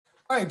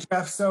All right,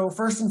 Jeff. So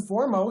first and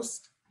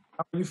foremost,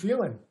 how are you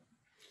feeling?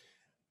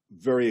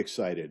 Very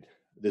excited.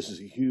 This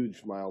is a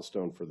huge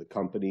milestone for the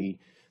company.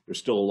 There's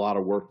still a lot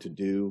of work to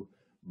do,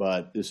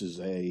 but this is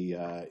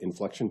a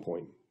inflection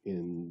point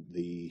in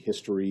the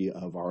history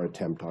of our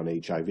attempt on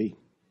HIV.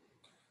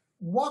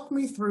 Walk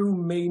me through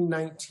May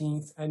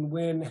 19th and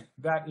when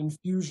that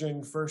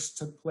infusion first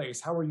took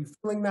place. How were you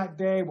feeling that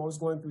day? What was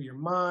going through your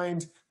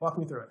mind? Walk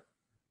me through it.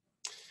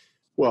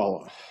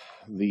 Well,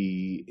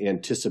 the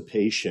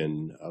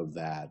anticipation of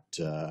that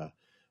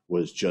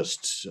was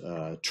just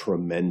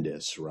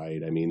tremendous,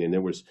 right? I mean, and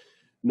there was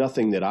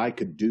nothing that I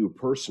could do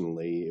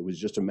personally. It was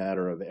just a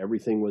matter of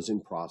everything was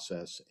in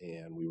process,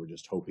 and we were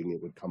just hoping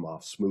it would come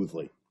off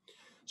smoothly.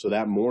 So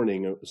that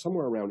morning,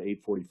 somewhere around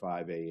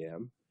 8:45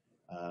 a.m.,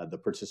 the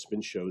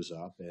participant shows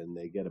up, and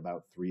they get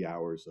about 3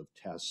 hours of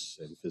tests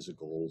and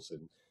physicals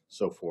and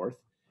so forth.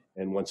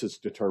 And once it's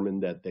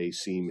determined that they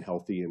seem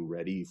healthy and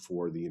ready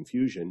for the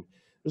infusion,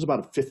 there's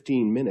about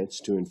 15 minutes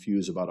to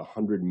infuse about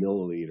 100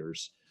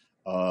 milliliters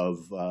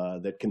of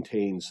that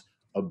contains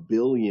 1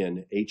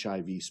 billion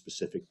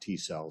HIV-specific T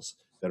cells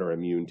that are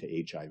immune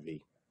to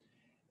HIV.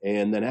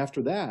 And then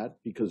after that,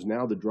 because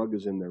now the drug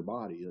is in their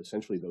body,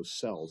 essentially those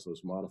cells,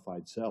 those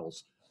modified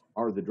cells,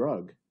 are the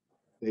drug,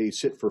 they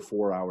sit for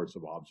 4 hours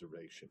of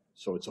observation.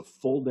 So it's a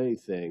full day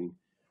thing.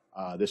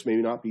 This may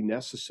not be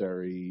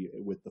necessary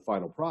with the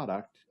final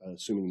product,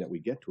 assuming that we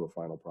get to a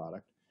final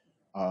product.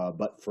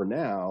 But for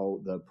now,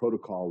 the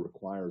protocol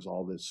requires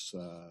all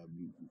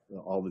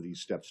of these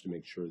steps to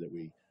make sure that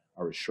we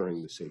are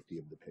assuring the safety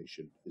of the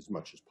patient as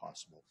much as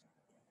possible.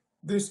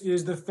 This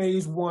is the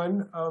phase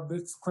 1 of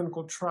this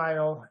clinical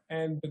trial,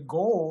 and the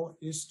goal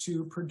is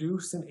to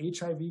produce an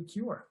HIV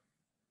cure.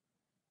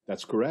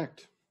 That's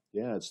correct.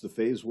 Yeah, it's the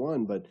phase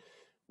 1. But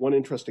one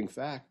interesting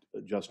fact,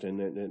 Justin,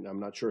 and I'm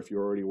not sure if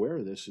you're already aware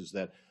of this, is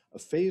that a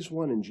phase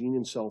 1 in gene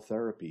and cell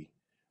therapy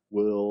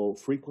will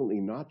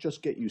frequently not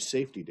just get you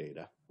safety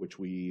data, which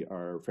we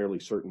are fairly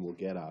certain we'll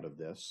get out of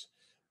this,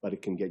 but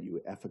it can get you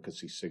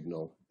efficacy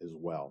signal as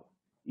well,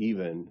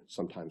 even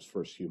sometimes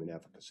first human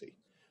efficacy.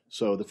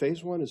 So the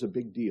phase 1 is a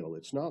big deal.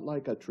 It's not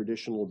like a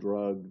traditional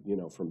drug,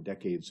 from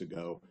decades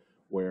ago,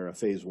 where a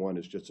phase 1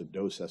 is just a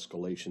dose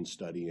escalation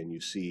study and you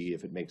see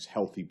if it makes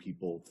healthy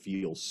people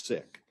feel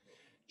sick.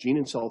 Gene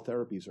and cell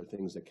therapies are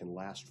things that can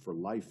last for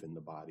life in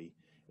the body.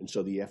 And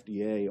so the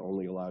FDA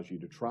only allows you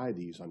to try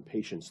these on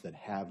patients that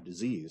have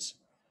disease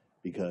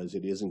because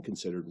it isn't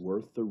considered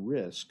worth the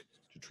risk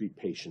to treat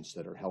patients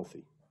that are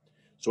healthy.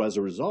 So as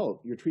a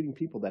result, you're treating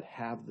people that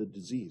have the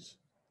disease.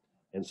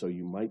 And so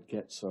you might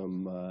get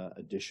some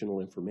additional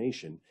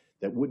information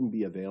that wouldn't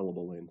be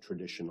available in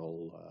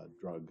traditional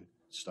drug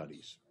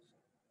studies.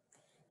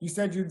 You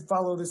said you'd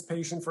follow this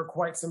patient for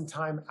quite some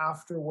time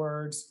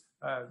afterwards.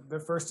 The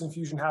first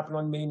infusion happened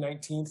on May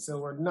 19th, so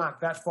we're not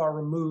that far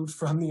removed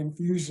from the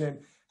infusion.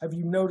 Have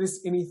you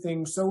noticed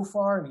anything so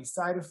far, any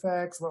side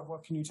effects?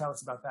 What can you tell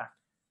us about that?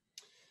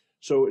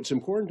 So it's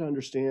important to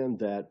understand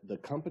that the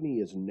company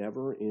is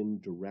never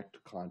in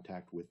direct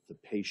contact with the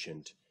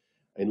patient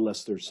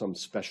unless there's some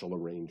special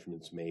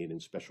arrangements made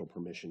and special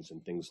permissions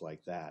and things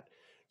like that.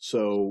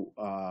 So,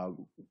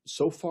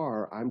 so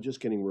far, I'm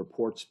just getting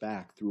reports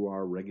back through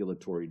our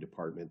regulatory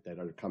department that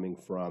are coming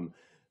from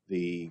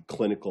the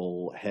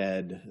clinical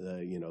head,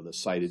 the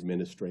site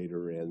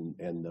administrator,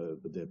 and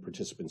the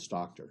participant's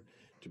doctor.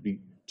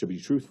 To be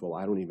truthful,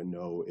 I don't even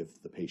know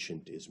if the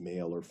patient is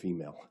male or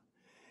female.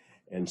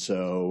 And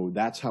so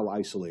that's how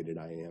isolated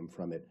I am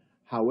from it.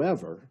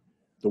 However,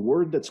 the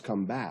word that's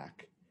come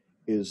back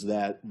is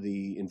that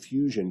the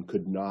infusion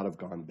could not have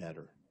gone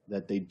better,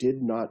 that they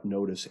did not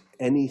notice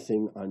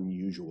anything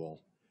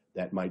unusual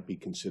that might be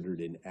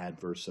considered an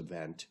adverse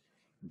event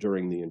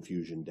during the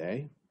infusion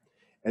day.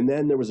 And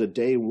then there was a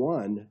day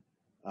 1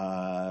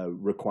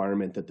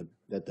 requirement that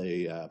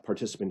the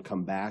participant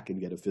come back and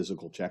get a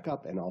physical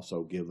checkup and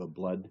also give a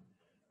blood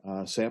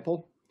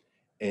sample.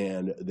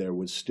 And there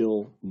was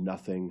still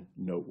nothing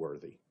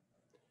noteworthy.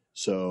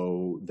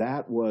 So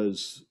that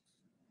was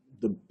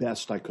the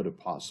best I could have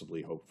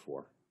possibly hoped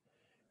for.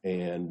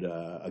 And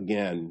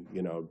again,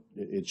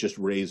 it just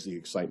raised the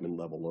excitement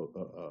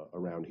level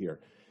around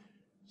here.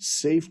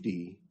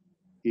 Safety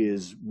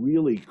is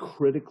really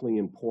critically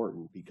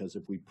important because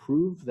if we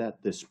prove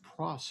that this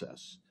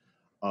process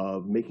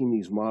of making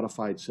these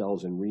modified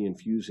cells and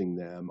reinfusing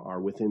them are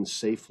within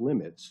safe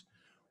limits,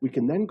 we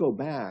can then go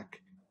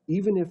back,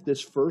 even if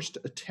this first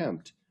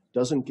attempt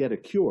doesn't get a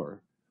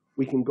cure,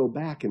 we can go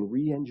back and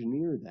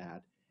re-engineer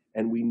that.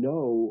 And we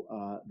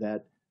know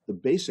that the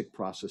basic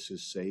process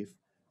is safe,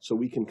 so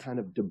we can kind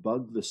of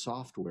debug the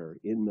software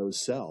in those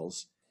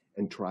cells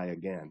and try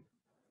again.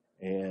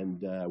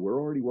 And we're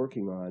already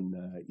working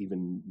on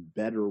even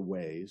better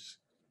ways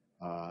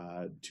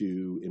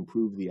to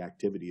improve the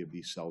activity of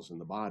these cells in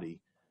the body.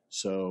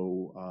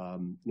 So,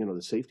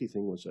 the safety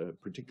thing was a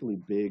particularly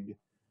big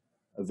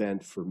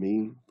event for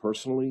me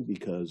personally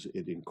because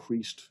it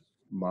increased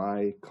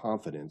my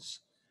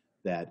confidence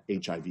that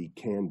HIV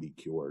can be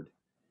cured.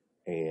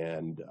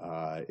 And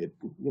it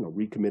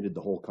recommitted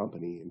the whole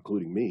company,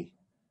 including me,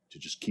 to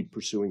just keep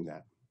pursuing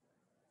that.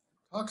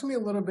 Talk to me a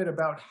little bit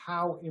about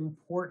how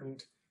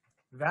important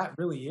that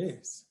really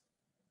is.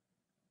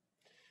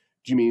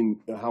 Do you mean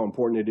how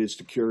important it is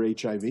to cure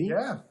HIV?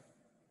 Yeah.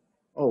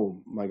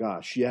 Oh my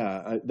gosh,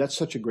 yeah. That's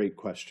such a great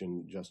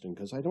question, Justin,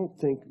 because I don't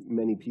think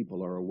many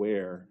people are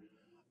aware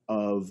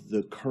of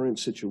the current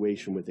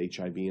situation with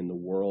HIV in the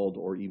world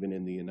or even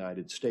in the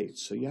United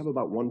States. So you have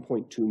about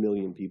 1.2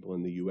 million people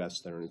in the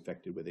US that are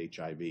infected with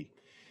HIV,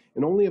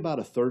 and only about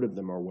a third of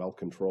them are well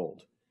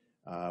controlled,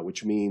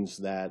 which means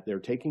that they're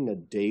taking a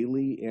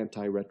daily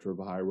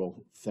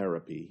antiretroviral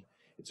therapy.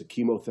 It's a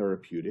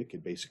chemotherapeutic.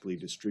 It basically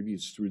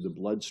distributes through the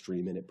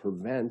bloodstream, and it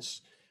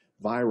prevents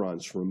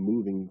virons from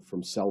moving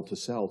from cell to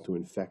cell to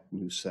infect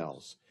new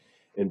cells.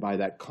 And by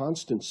that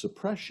constant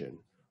suppression,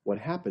 what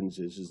happens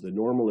is the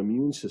normal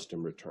immune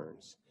system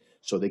returns,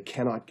 so they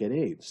cannot get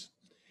AIDS.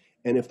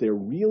 And if they're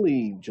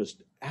really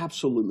just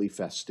absolutely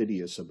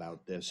fastidious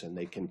about this, and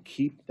they can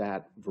keep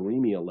that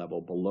viremia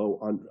level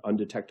below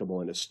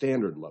undetectable in a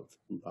standard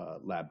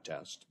lab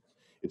test,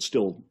 it's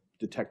still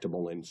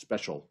detectable in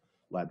special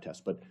lab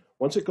tests. But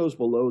once it goes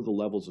below the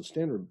levels of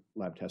standard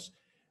lab tests,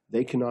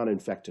 they cannot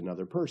infect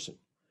another person.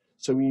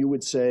 So you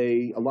would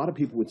say, a lot of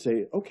people would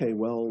say, okay,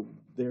 well,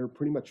 they're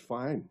pretty much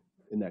fine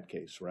in that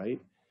case,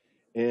 right?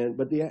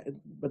 But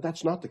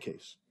that's not the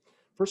case.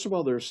 First of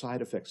all, there are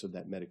side effects of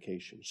that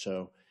medication.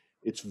 So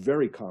it's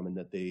very common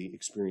that they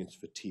experience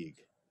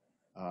fatigue,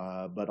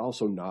 but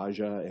also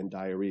nausea and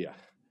diarrhea.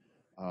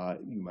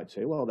 You might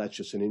say, well, that's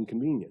just an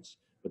inconvenience.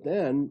 But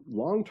then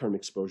long-term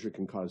exposure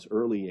can cause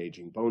early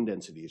aging, bone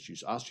density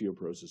issues,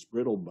 osteoporosis,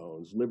 brittle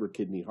bones, liver,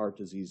 kidney, heart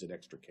disease, and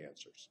extra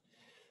cancers.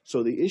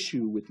 So the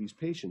issue with these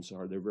patients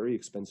are they're very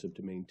expensive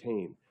to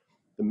maintain.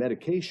 The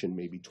medication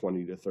may be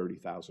 $20,000 to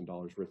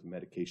 $30,000 worth of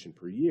medication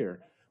per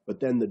year, but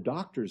then the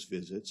doctor's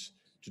visits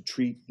to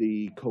treat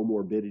the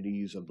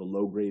comorbidities of the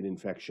low-grade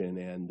infection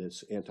and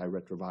this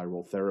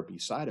antiretroviral therapy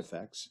side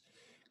effects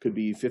could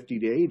be $50,000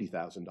 to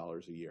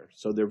 $80,000 a year.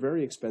 So they're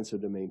very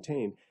expensive to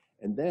maintain.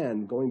 And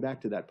then going back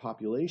to that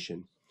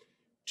population,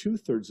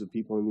 2/3 of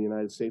people in the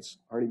United States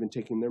aren't even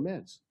taking their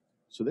meds.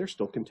 So they're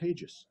still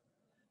contagious.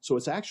 So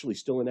it's actually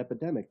still an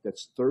epidemic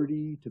that's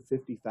 30 to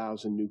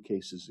 50,000 new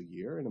cases a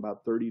year and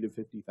about 30 to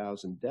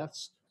 50,000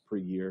 deaths per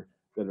year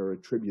that are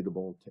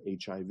attributable to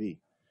HIV.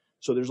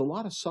 So there's a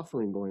lot of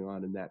suffering going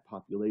on in that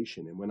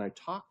population. And when I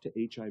talk to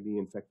HIV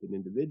infected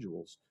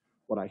individuals,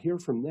 what I hear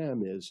from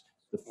them is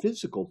the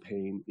physical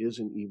pain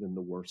isn't even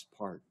the worst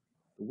part.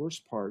 The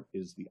worst part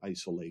is the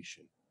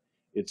isolation.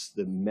 It's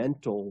the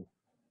mental,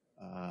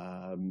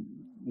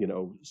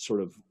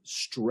 sort of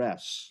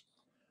stress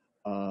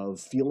of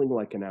feeling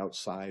like an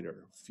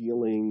outsider,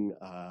 feeling,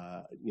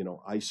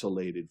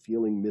 isolated,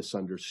 feeling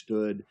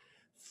misunderstood,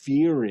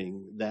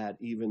 fearing that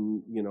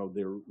even,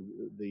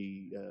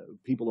 the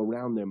people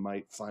around them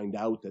might find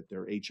out that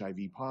they're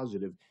HIV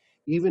positive,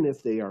 even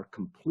if they are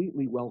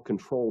completely well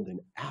controlled and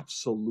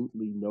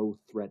absolutely no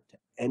threat to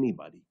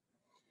anybody.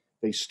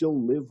 They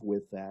still live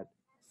with that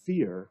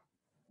fear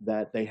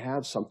that they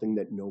have something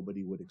that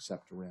nobody would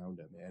accept around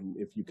them. And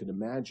if you can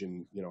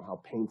imagine,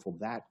 how painful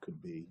that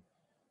could be,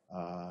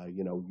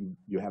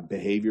 you have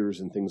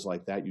behaviors and things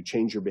like that. You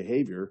change your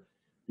behavior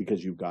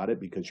because you've got it,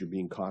 because you're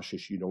being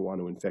cautious. You don't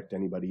want to infect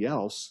anybody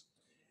else.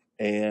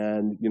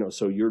 And,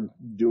 so you're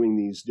doing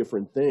these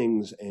different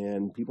things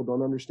and people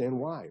don't understand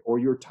why. Or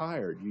you're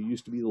tired. You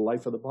used to be the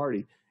life of the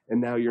party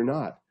and now you're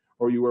not.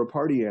 Or you were a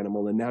party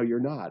animal and now you're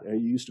not.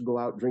 And you used to go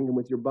out drinking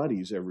with your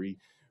buddies every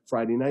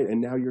Friday night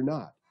and now you're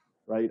not.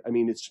 Right? I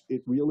mean,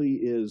 it really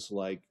is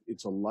like,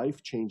 it's a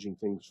life-changing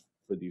thing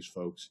for these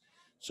folks.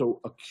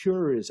 So a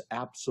cure is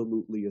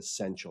absolutely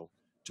essential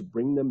to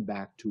bring them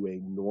back to a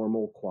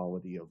normal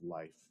quality of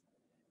life.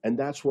 And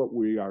that's what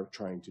we are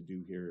trying to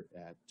do here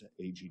at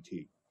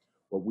AGT.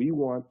 What we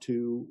want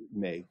to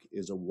make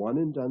is a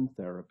one-and-done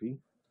therapy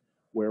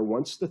where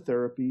once the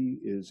therapy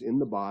is in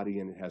the body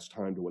and it has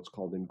time to what's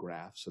called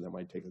engraft, so that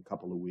might take a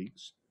couple of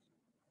weeks,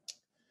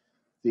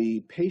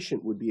 the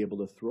patient would be able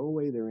to throw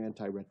away their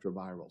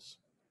antiretrovirals.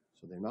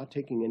 So they're not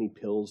taking any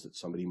pills that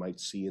somebody might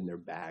see in their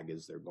bag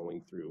as they're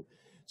going through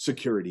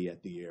security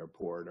at the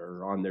airport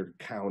or on their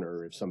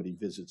counter if somebody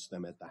visits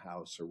them at the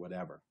house or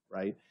whatever,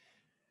 right?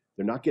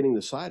 They're not getting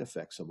the side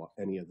effects of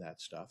any of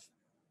that stuff.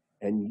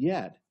 And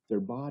yet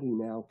their body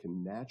now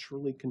can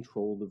naturally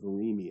control the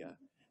viremia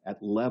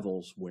at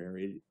levels where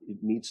it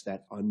meets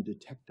that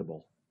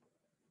undetectable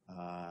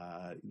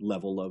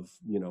level of,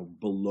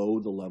 below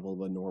the level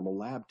of a normal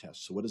lab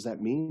test. So what does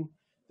that mean?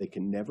 They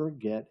can never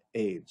get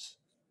AIDS.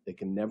 They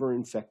can never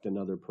infect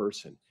another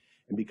person.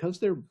 And because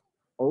their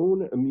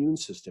own immune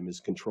system is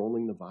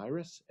controlling the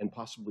virus and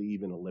possibly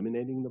even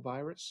eliminating the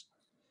virus,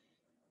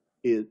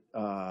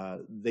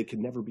 they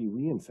can never be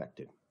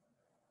reinfected.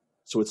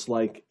 So it's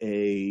like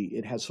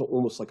it has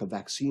almost like a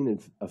vaccine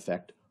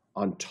effect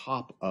on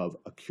top of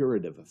a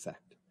curative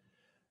effect.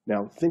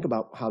 Now, think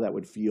about how that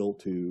would feel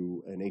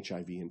to an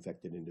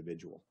HIV-infected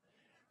individual.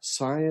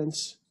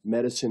 Science,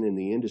 medicine, and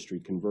the industry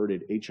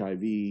converted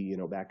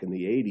HIV, back in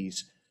the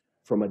 80s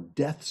from a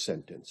death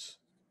sentence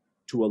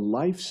to a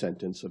life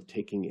sentence of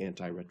taking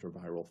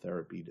antiretroviral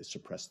therapy to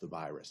suppress the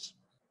virus.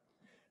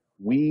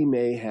 We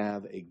may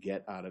have a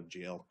get out of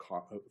jail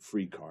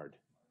free card.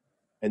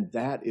 And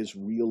that is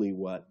really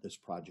what this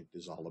project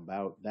is all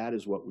about. That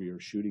is what we are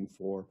shooting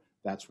for.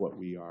 That's what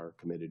we are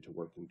committed to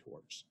working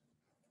towards.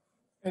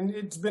 And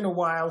it's been a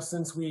while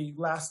since we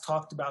last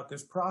talked about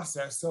this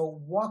process. So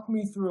walk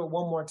me through it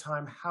one more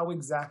time, how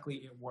exactly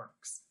it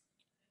works.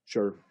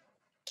 Sure.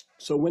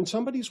 So when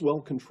somebody's well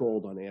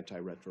controlled on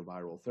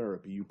antiretroviral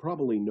therapy, you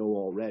probably know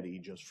already,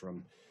 just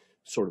from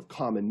sort of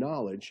common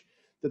knowledge,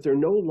 that they're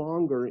no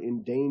longer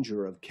in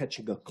danger of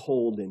catching a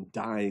cold and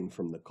dying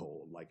from the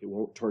cold. Like, it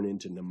won't turn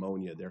into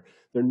pneumonia. Their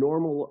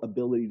normal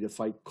ability to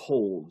fight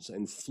colds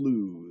and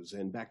flus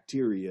and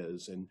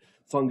bacterias and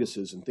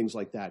funguses and things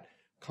like that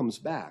comes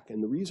back.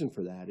 And the reason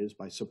for that is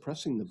by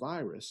suppressing the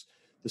virus,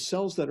 the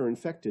cells that are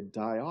infected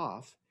die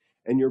off,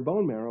 and your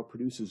bone marrow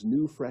produces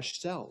new, fresh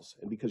cells.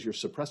 And because you're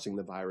suppressing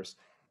the virus,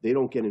 they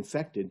don't get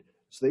infected,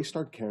 so they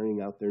start carrying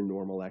out their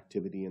normal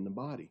activity in the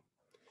body.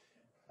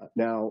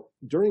 Now,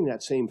 during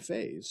that same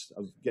phase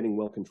of getting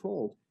well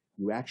controlled,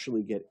 you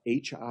actually get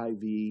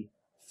HIV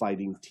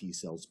fighting T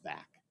cells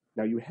back.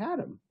 Now, you had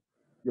them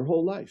your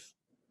whole life.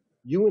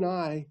 You and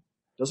I,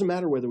 doesn't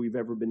matter whether we've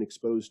ever been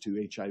exposed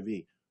to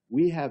HIV,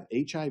 we have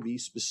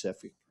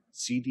HIV-specific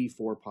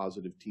CD4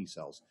 positive T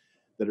cells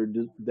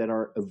that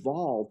are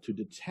evolved to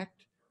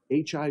detect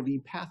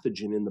HIV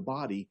pathogen in the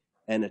body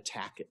and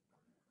attack it,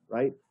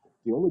 right?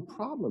 The only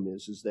problem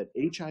is that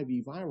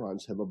HIV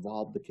virons have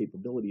evolved the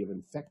capability of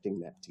infecting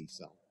that T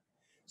cell.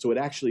 So it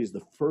actually is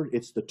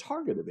it's the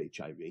target of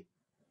HIV.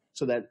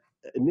 So that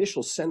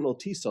initial sentinel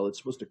T cell, it's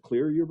supposed to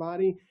clear your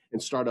body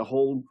and start a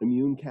whole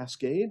immune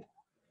cascade,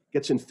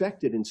 gets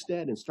infected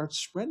instead and starts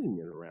spreading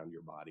it around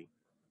your body.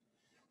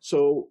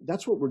 So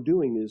that's what we're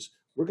doing, is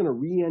we're going to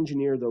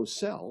re-engineer those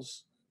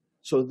cells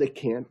so that they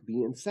can't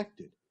be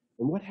infected.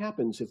 And what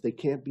happens if they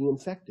can't be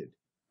infected?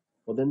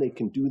 Well, then they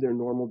can do their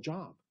normal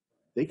job.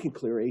 They can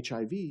clear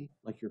HIV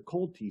like your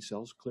cold T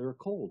cells clear a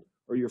cold,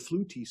 or your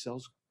flu T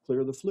cells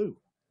clear the flu.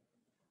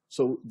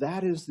 So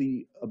that is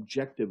the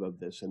objective of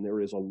this. And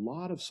there is a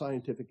lot of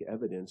scientific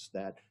evidence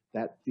that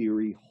that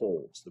theory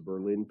holds. The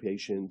Berlin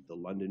patient, the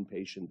London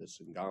patient, the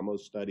Sangamo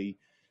study.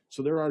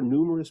 So there are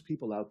numerous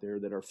people out there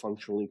that are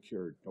functionally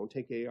cured. Don't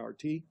take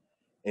ART,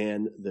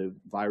 and the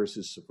virus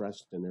is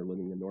suppressed and they're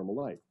living a normal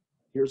life.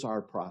 Here's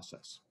our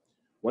process.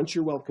 Once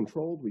you're well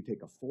controlled, we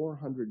take a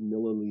 400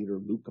 milliliter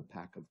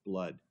leukopak of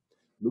blood.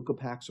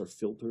 Leukopaks are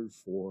filtered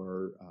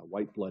for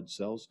white blood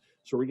cells.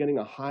 So we're getting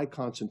a high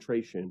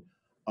concentration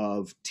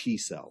of T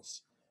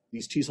cells.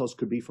 These T cells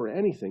could be for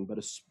anything, but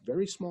a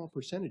very small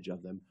percentage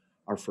of them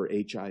are for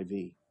HIV.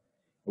 And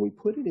we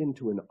put it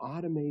into an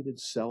automated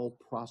cell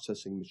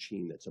processing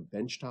machine that's a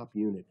benchtop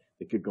unit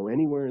that could go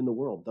anywhere in the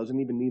world, doesn't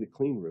even need a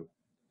clean room.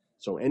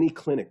 So any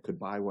clinic could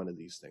buy one of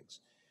these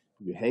things.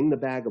 You hang the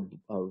bag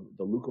of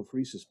the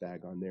leukapheresis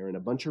bag on there and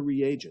a bunch of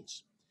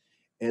reagents.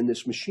 And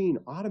this machine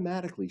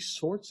automatically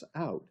sorts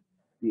out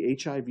the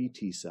HIV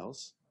T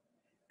cells,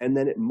 and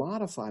then it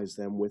modifies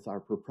them with our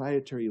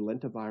proprietary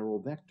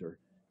lentiviral vector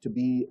to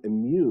be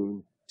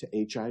immune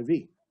to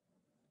HIV.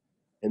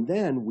 And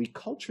then we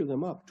culture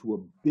them up to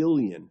 1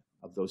 billion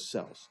of those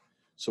cells.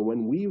 So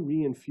when we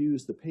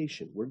reinfuse the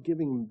patient, we're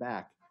giving them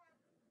back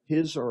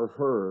his or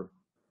her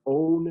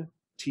own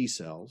T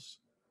cells,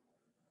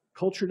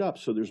 cultured up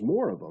so there's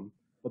more of them,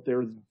 but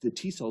they're the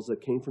T cells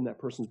that came from that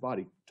person's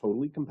body,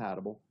 totally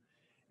compatible.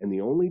 And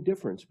the only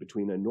difference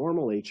between a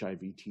normal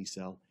HIV T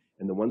cell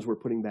and the ones we're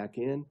putting back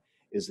in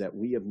is that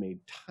we have made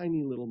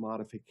tiny little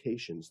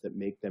modifications that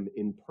make them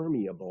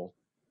impermeable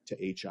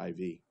to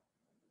HIV.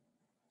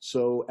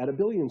 So at 1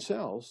 billion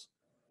cells,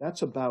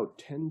 that's about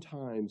 10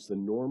 times the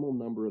normal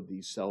number of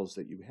these cells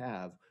that you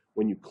have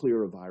when you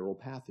clear a viral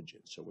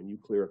pathogen. So when you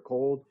clear a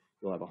cold,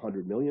 you'll have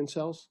 100 million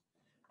cells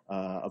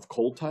of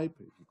cold type.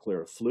 If you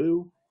clear a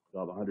flu,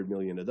 you'll have 100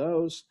 million of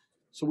those.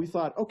 So we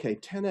thought, okay,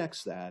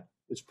 10x that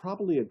is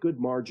probably a good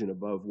margin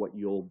above what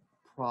you'll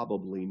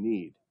probably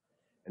need.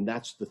 And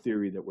that's the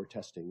theory that we're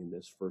testing in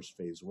this first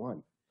phase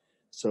 1.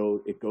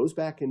 So it goes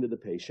back into the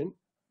patient.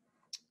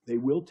 They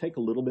will take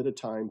a little bit of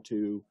time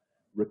to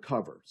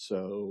recover.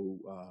 So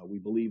we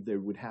believe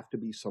there would have to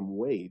be some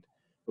wait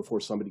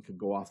before somebody could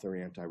go off their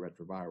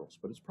antiretrovirals,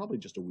 but it's probably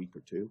just a week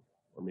or two,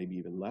 or maybe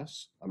even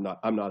less. I'm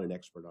not an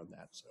expert on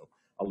that, so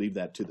I'll leave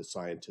that to the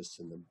scientists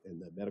and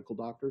the medical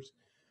doctors.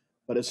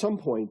 But at some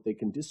point, they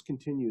can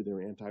discontinue their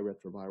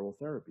antiretroviral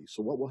therapy.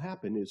 So what will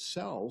happen is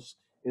cells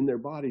in their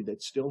body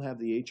that still have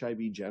the HIV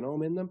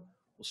genome in them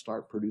will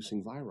start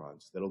producing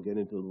virons that'll get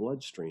into the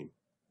bloodstream.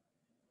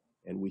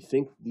 And we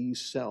think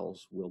these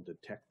cells will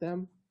detect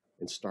them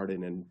and start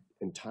an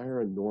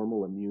entire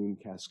normal immune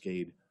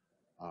cascade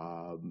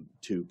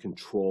to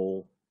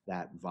control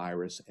that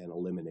virus and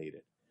eliminate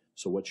it.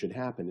 So what should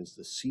happen is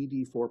the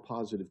CD4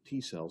 positive T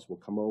cells will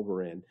come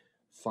over and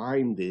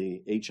find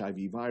the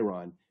HIV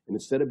viron, and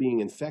instead of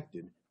being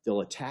infected,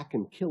 they'll attack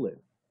and kill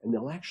it, and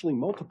they'll actually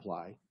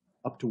multiply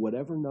up to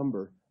whatever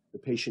number the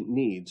patient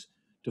needs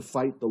to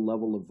fight the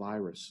level of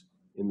virus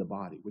in the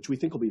body, which we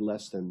think will be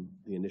less than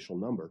the initial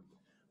number.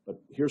 But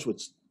here's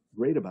what's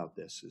great about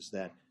this is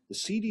that the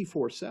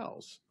CD4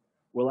 cells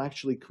will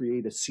actually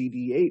create a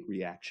CD8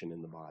 reaction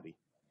in the body.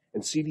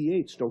 And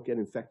CD8s don't get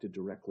infected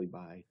directly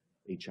by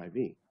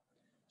HIV.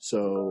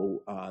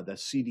 So the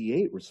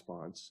CD8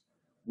 response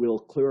will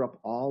clear up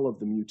all of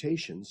the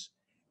mutations,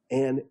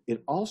 and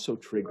it also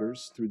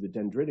triggers through the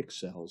dendritic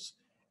cells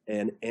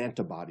an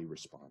antibody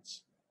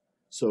response.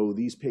 So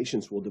these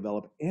patients will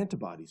develop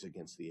antibodies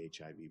against the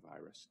HIV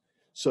virus.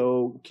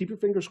 So keep your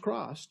fingers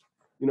crossed.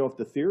 You know, if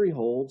the theory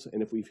holds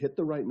and if we've hit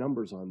the right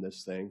numbers on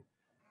this thing,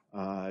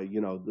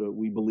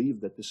 we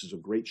believe that this is a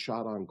great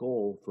shot on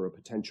goal for a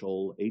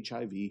potential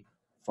HIV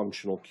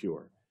functional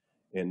cure.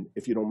 And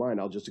if you don't mind,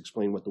 I'll just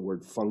explain what the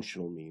word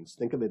functional means.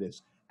 Think of it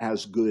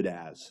as good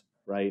as,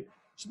 right?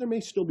 So there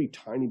may still be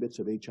tiny bits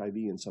of HIV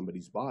in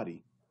somebody's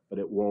body, but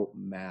it won't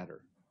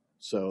matter.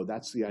 So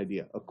that's the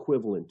idea,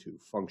 equivalent to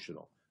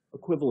functional,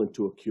 equivalent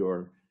to a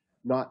cure,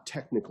 not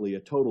technically a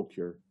total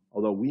cure,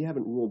 although we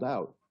haven't ruled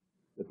out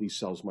that these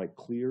cells might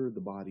clear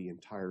the body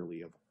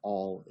entirely of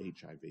all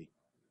HIV.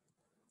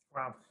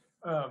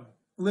 Wow.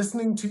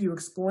 Listening to you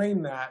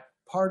explain that,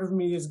 part of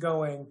me is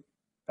going,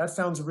 that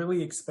sounds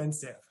really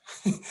expensive.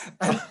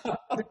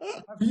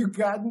 Have you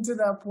gotten to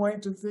that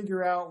point to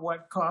figure out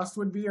what cost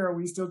would be, or are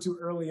we still too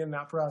early in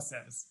that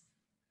process?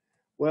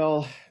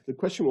 Well, the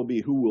question will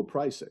be who will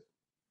price it,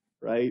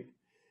 right?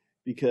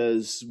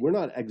 Because we're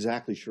not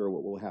exactly sure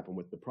what will happen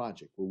with the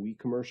project. Will we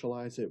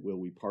commercialize it? Will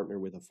we partner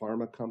with a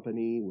pharma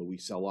company? Will we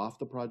sell off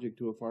the project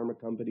to a pharma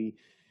company?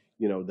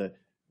 You know,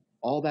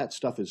 all that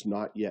stuff is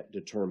not yet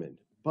determined.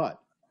 But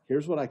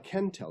here's what I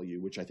can tell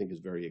you, which I think is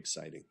very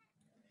exciting.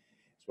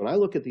 So when I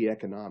look at the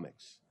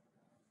economics,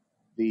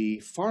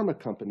 the pharma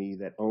company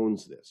that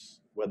owns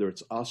this, whether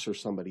it's us or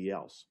somebody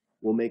else,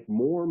 will make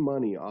more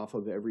money off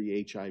of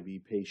every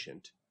HIV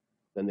patient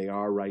than they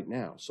are right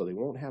now. So they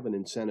won't have an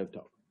incentive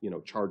to,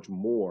 charge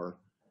more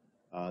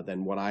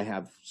than what I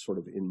have sort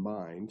of in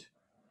mind.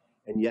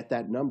 And yet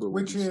that number,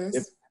 which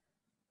is,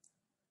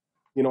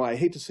 I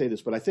hate to say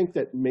this, but I think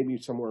that maybe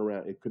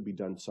it could be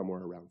done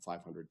somewhere around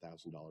 $500,000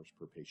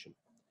 per patient.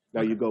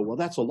 Now you go, well,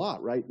 that's a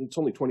lot, right? It's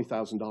only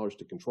 $20,000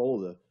 to control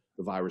the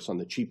virus on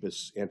the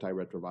cheapest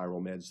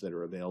antiretroviral meds that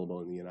are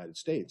available in the United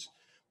States.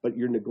 But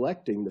you're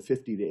neglecting the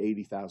 $50,000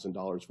 to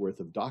 $80,000 worth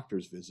of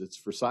doctor's visits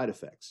for side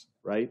effects,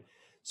 right?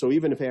 So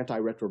even if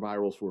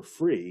antiretrovirals were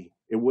free,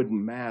 it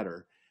wouldn't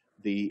matter.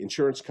 The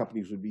insurance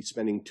companies would be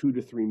spending $2 to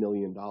 $3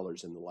 million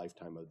in the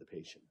lifetime of the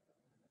patient.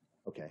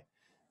 Okay.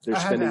 They're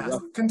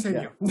spending.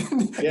 Continue.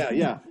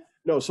 Yeah.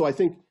 No, so I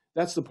think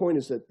that's the point,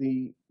 is that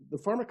the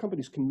pharma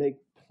companies can make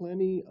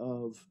plenty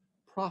of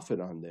profit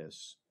on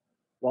this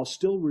while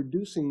still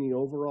reducing the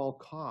overall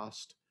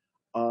cost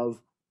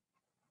of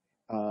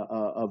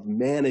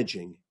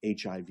managing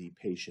HIV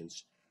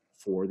patients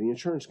for the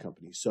insurance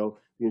companies. So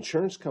the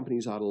insurance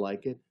companies ought to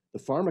like it. The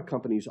pharma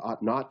companies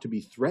ought not to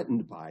be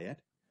threatened by it,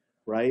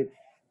 right?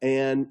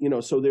 And,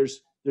 so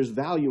there's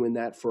value in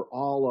that for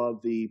all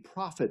of the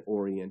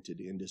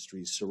profit-oriented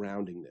industries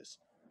surrounding this.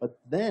 But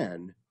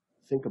then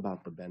think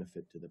about the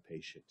benefit to the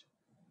patient,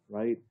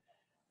 right?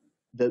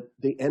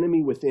 The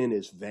enemy within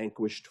is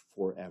vanquished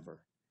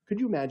forever. Could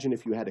you imagine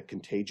if you had a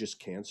contagious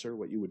cancer,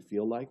 what you would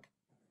feel like,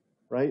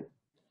 right?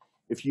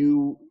 If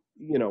you,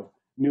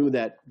 knew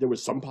that there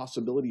was some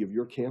possibility of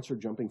your cancer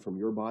jumping from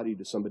your body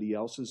to somebody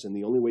else's, and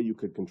the only way you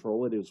could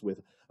control it is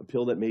with a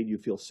pill that made you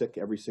feel sick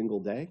every single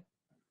day,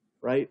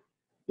 right?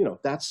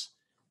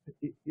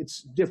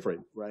 It's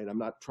different, right? I'm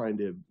not trying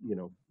to,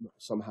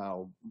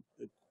 somehow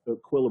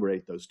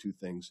equilibrate those two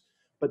things.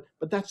 But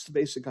that's the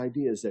basic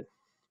idea, is that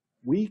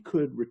we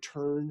could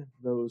return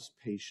those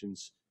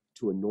patients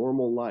to a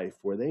normal life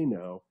where they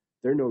know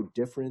they're no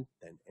different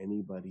than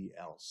anybody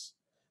else.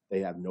 They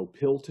have no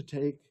pill to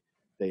take.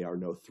 They are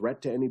no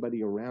threat to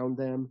anybody around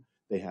them.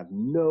 They have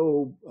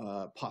no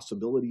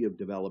possibility of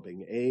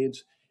developing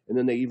AIDS. And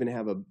then they even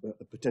have a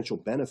potential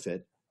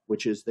benefit,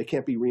 which is they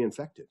can't be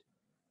reinfected.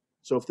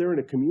 So if they're in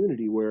a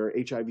community where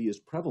HIV is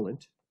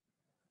prevalent,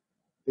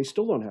 they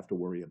still don't have to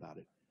worry about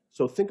it.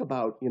 So think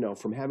about,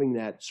 from having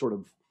that sort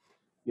of,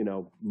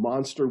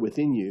 monster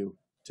within you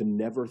to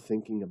never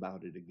thinking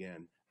about it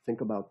again. Think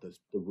about the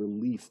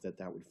relief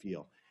that would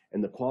feel.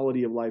 And the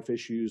quality of life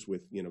issues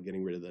with,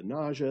 getting rid of the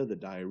nausea, the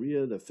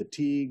diarrhea, the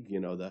fatigue,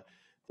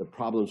 the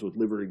problems with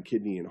liver and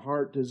kidney and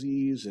heart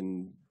disease,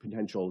 and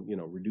potential,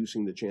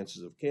 reducing the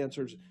chances of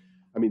cancers.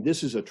 I mean,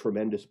 this is a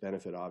tremendous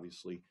benefit,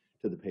 obviously,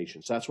 to the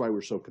patients. That's why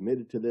we're so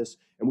committed to this.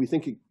 And we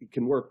think it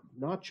can work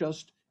not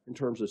just in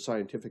terms of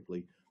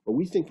scientifically, but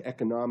we think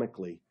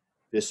economically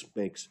this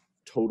makes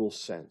total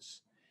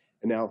sense.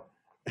 And now,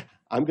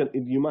 do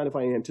you mind if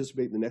I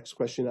anticipate the next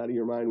question out of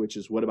your mind, which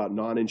is, what about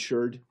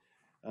non-insured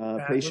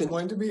patients? That was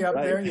going to be up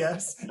there,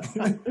 yes.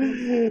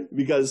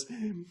 Because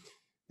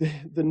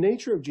the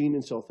nature of gene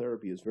and cell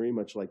therapy is very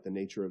much like the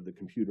nature of the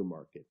computer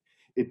market.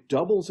 it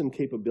doubles in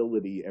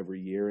capability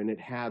every year and it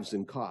halves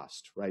in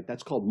cost, right?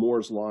 That's called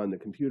Moore's law in the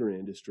computer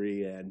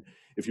industry. And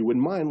if you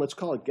wouldn't mind, let's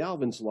call it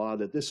Galvin's law,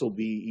 that this will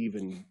be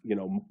even,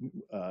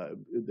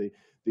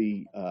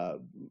 the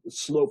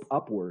slope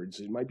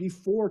upwards. It might be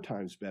 4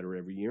 times better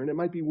every year, and it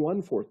might be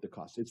 1/4 the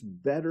cost. It's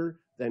better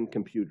than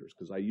computers,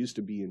 because I used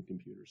to be in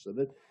computers. So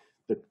that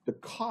the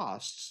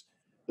costs,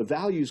 the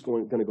value is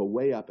going to go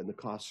way up and the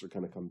costs are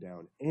going to come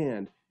down.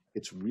 And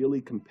it's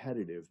really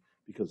competitive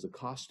because the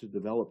cost to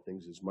develop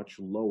things is much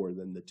lower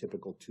than the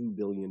typical $2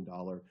 billion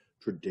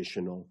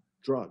traditional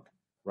drug,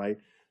 right?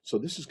 So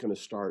this is going to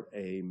start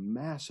a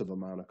massive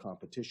amount of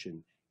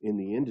competition in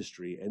the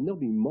industry, and there'll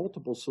be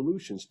multiple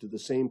solutions to the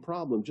same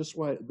problem, just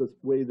the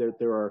way that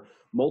there are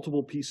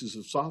multiple pieces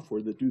of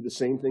software that do the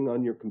same thing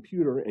on your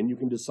computer, and you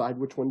can decide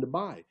which one to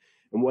buy.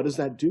 And what does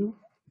that do?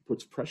 It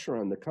puts pressure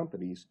on the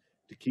companies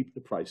to keep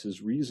the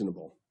prices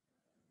reasonable.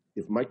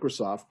 If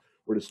Microsoft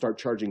were to start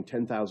charging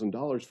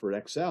 $10,000 for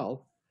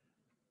Excel,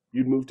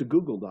 you'd move to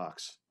Google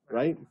Docs,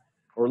 right?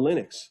 Or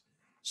Linux.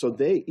 So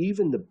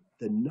even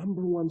the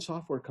number one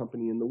software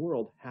company in the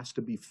world has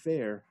to be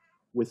fair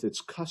with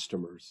its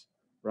customers,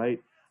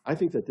 right? I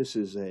think that this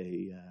is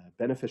a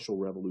beneficial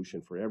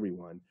revolution for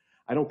everyone.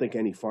 I don't think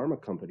any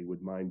pharma company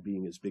would mind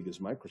being as big as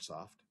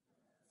Microsoft,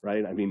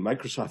 right? I mean,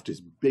 Microsoft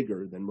is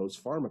bigger than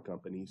most pharma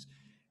companies.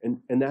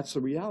 And that's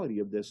the reality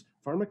of this.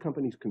 Pharma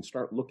companies can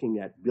start looking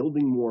at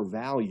building more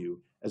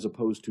value as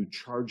opposed to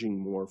charging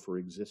more for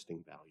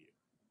existing value.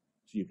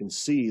 So you can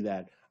see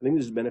that I think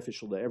this is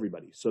beneficial to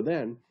everybody. So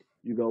then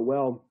you go,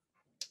 well,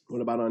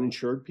 what about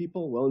uninsured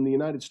people? Well, in the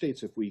United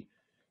States, if we,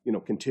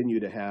 continue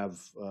to have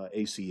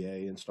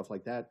ACA and stuff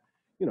like that,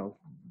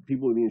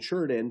 people will be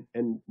insured.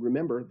 And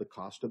remember, the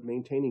cost of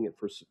maintaining it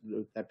for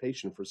that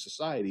patient for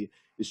society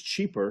is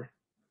cheaper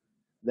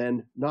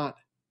than not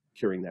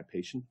curing that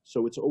patient.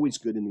 So it's always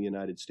good in the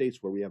United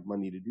States where we have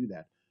money to do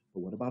that.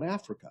 But what about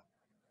Africa?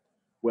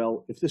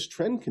 Well, if this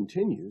trend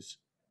continues,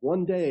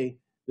 one day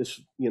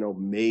this,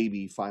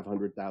 maybe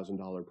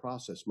 $500,000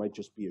 process might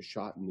just be a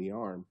shot in the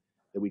arm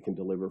that we can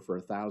deliver for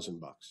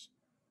 $1,000.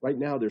 Right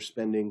now, they're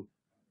spending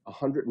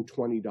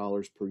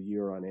 $120 per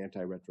year on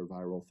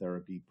antiretroviral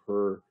therapy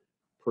per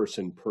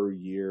person per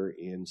year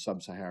in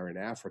sub-Saharan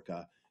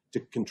Africa to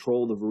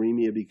control the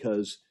viremia,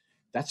 because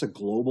that's a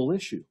global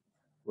issue,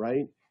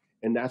 right?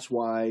 And that's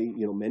why,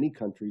 many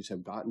countries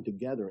have gotten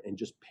together and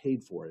just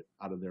paid for it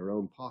out of their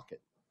own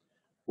pocket.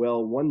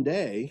 Well, one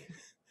day,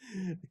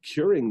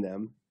 curing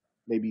them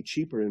may be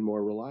cheaper and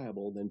more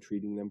reliable than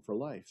treating them for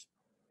life.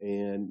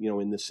 And,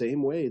 in the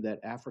same way that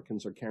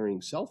Africans are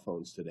carrying cell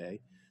phones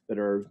today that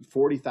are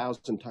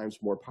 40,000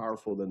 times more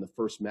powerful than the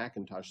first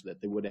Macintosh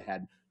that they would have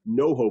had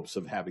no hopes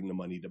of having the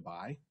money to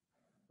buy,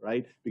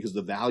 right? Because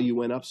the value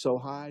went up so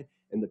high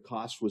and the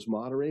cost was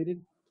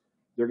moderated,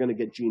 they're going to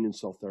get gene and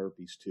cell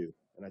therapies too.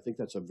 And I think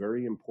that's a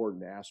very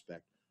important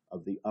aspect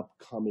of the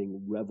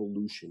upcoming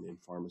revolution in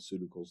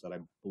pharmaceuticals that I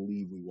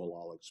believe we will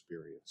all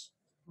experience.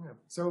 Yeah.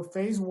 So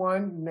phase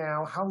 1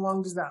 now, how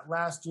long does that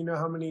last? Do you know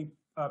how many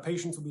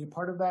patients will be a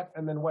part of that?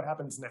 And then what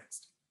happens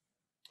next?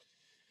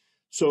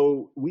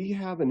 So we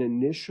have an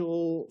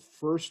initial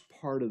first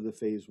part of the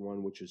phase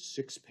 1, which is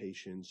 6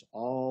 patients.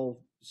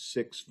 All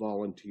 6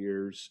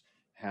 volunteers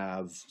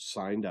have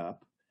signed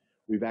up.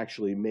 We've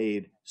actually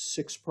made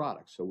 6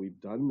 products. So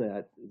we've done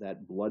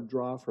that blood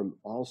draw from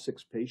all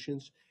 6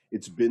 patients.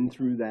 It's been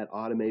through that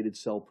automated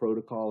cell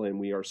protocol, and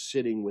we are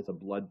sitting with a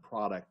blood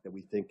product that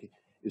we think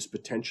is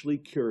potentially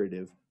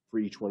curative for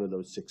each one of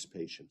those 6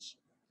 patients,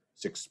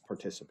 6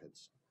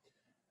 participants.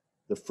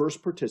 The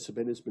first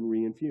participant has been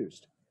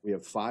reinfused. We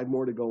have 5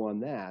 more to go on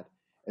that,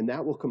 and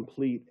that will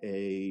complete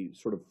a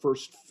sort of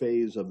first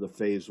phase of the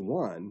phase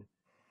 1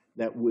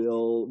 that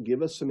will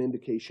give us some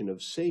indication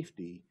of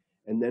safety.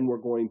 And then we're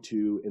going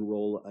to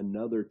enroll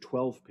another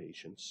 12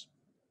 patients.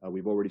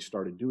 We've already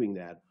started doing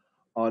that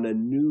on a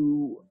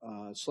new,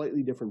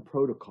 slightly different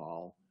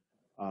protocol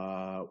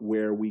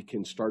where we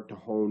can start to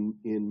hone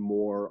in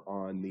more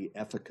on the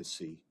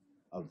efficacy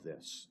of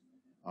this.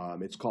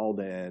 It's called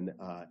an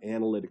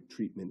analytic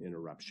treatment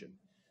interruption.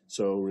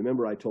 So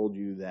remember I told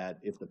you that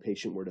if the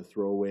patient were to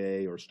throw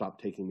away or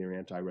stop taking their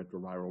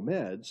antiretroviral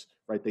meds,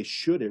 right, they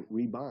shouldn't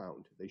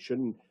rebound.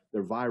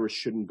 Their virus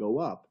shouldn't go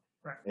up.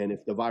 Right. And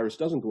if the virus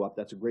doesn't go up,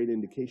 that's a great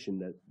indication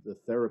that the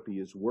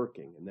therapy is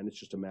working. And then it's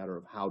just a matter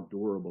of how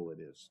durable it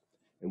is.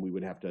 And we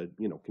would have to,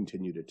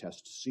 continue to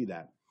test to see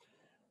that.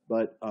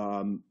 But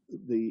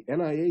the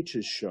NIH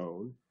has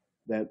shown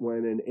that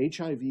when an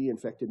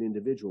HIV-infected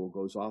individual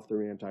goes off their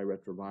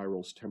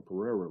antiretrovirals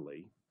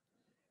temporarily,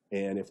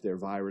 and if their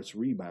virus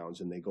rebounds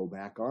and they go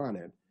back on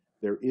it,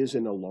 there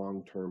isn't a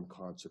long-term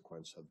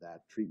consequence of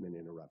that treatment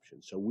interruption.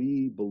 So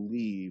we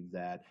believe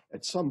that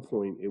at some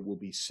point it will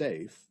be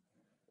safe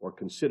or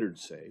considered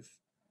safe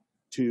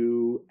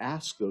to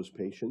ask those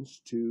patients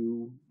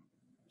to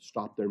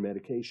stop their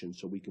medication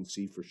so we can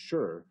see for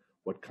sure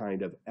what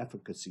kind of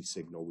efficacy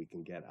signal we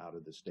can get out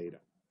of this data.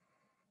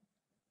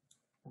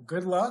 Well,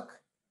 good luck.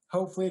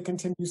 Hopefully it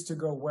continues to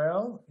go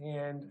well,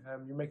 and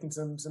you're making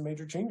some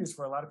major changes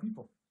for a lot of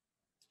people.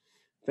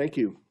 Thank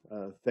you.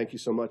 Thank you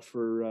so much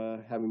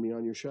for having me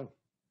on your show.